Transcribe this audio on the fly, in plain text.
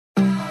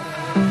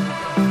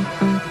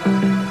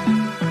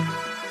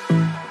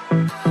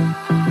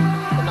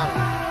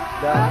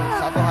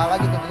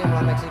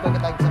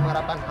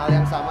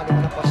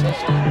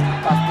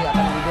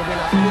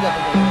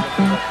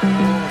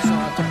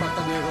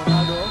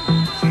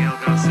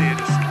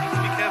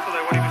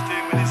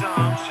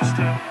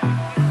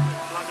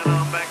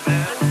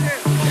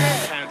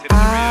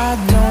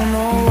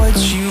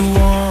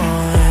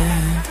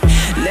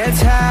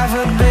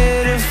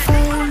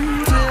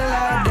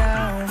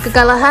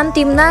Kekalahan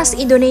timnas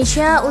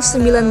Indonesia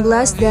U19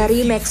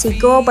 dari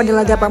Meksiko pada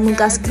laga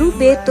pamungkas grup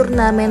B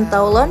turnamen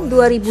Toulon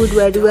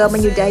 2022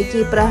 menyudahi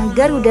kiprah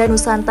Garuda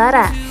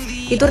Nusantara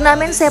di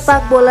turnamen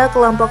sepak bola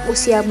kelompok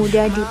usia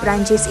muda di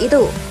Prancis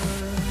itu.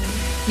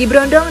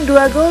 Diberondong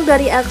 2 gol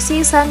dari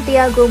aksi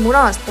Santiago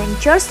Munoz dan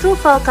George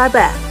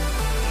Ruvalcaba,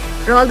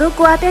 Ronaldo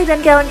Kwateh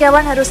dan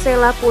kawan-kawan harus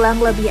rela pulang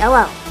lebih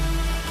awal.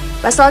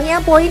 Pasalnya,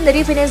 poin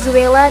dari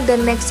Venezuela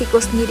dan Meksiko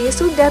sendiri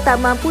sudah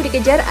tak mampu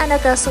dikejar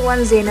anak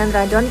asuhan Zenan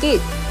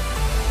Radonjic.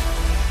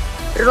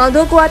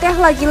 Ronaldo Kwateh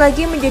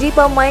lagi-lagi menjadi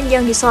pemain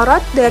yang disorot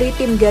dari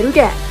tim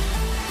Garuda.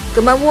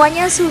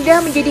 Kemampuannya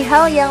sudah menjadi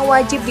hal yang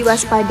wajib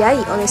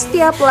diwaspadai oleh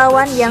setiap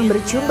lawan yang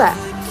berjumpa.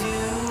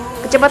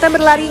 Kecepatan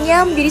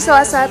berlarinya menjadi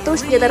salah satu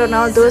senjata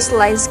Ronaldo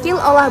selain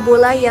skill olah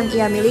bola yang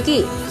ia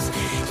miliki.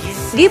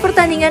 Di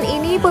pertandingan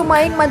ini,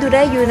 pemain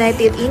Madura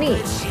United ini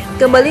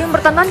kembali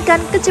mempertontonkan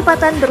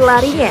kecepatan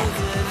berlarinya.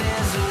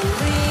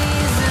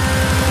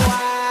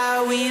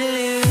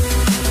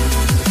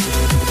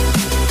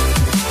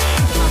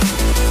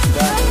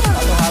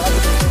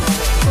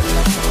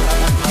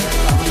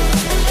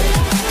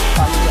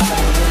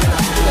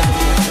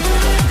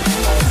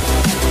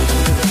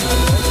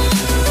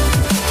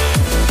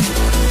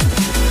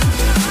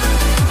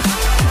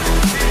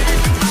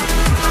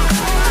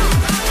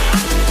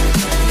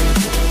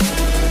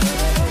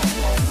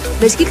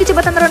 Meski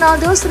kecepatan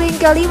Ronaldo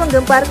seringkali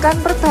menggemparkan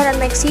pertahanan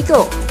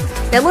Meksiko,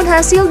 namun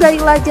hasil dari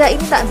laga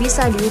ini tak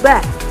bisa diubah.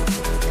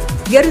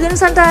 Garuda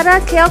Nusantara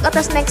keok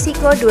atas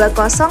Meksiko 2-0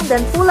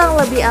 dan pulang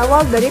lebih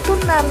awal dari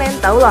turnamen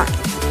Toulon.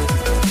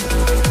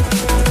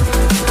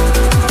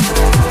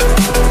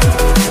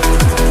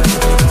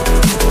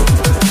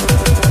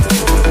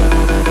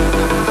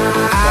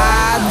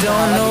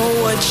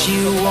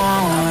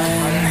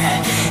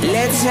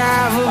 Let's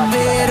have a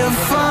bit of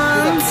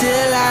fun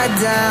till I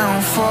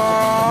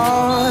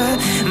downfall.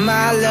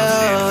 My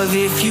love,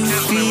 if you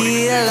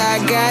feel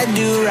like I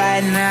do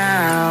right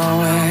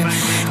now,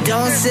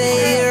 don't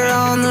say you're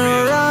on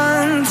the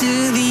run to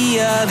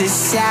the other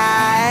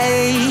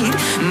side,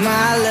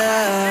 my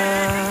love.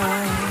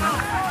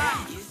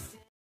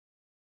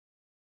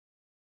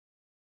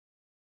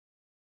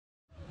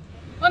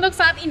 Untuk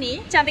saat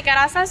ini, Cantika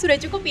rasa sudah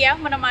cukup ya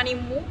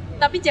menemanimu,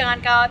 tapi jangan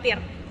khawatir.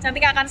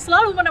 Cantika akan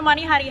selalu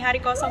menemani hari-hari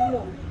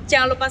kosongmu.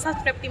 Jangan lupa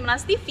subscribe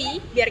Timnas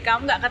TV, biar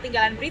kamu gak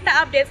ketinggalan berita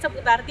update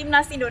seputar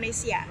Timnas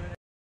Indonesia.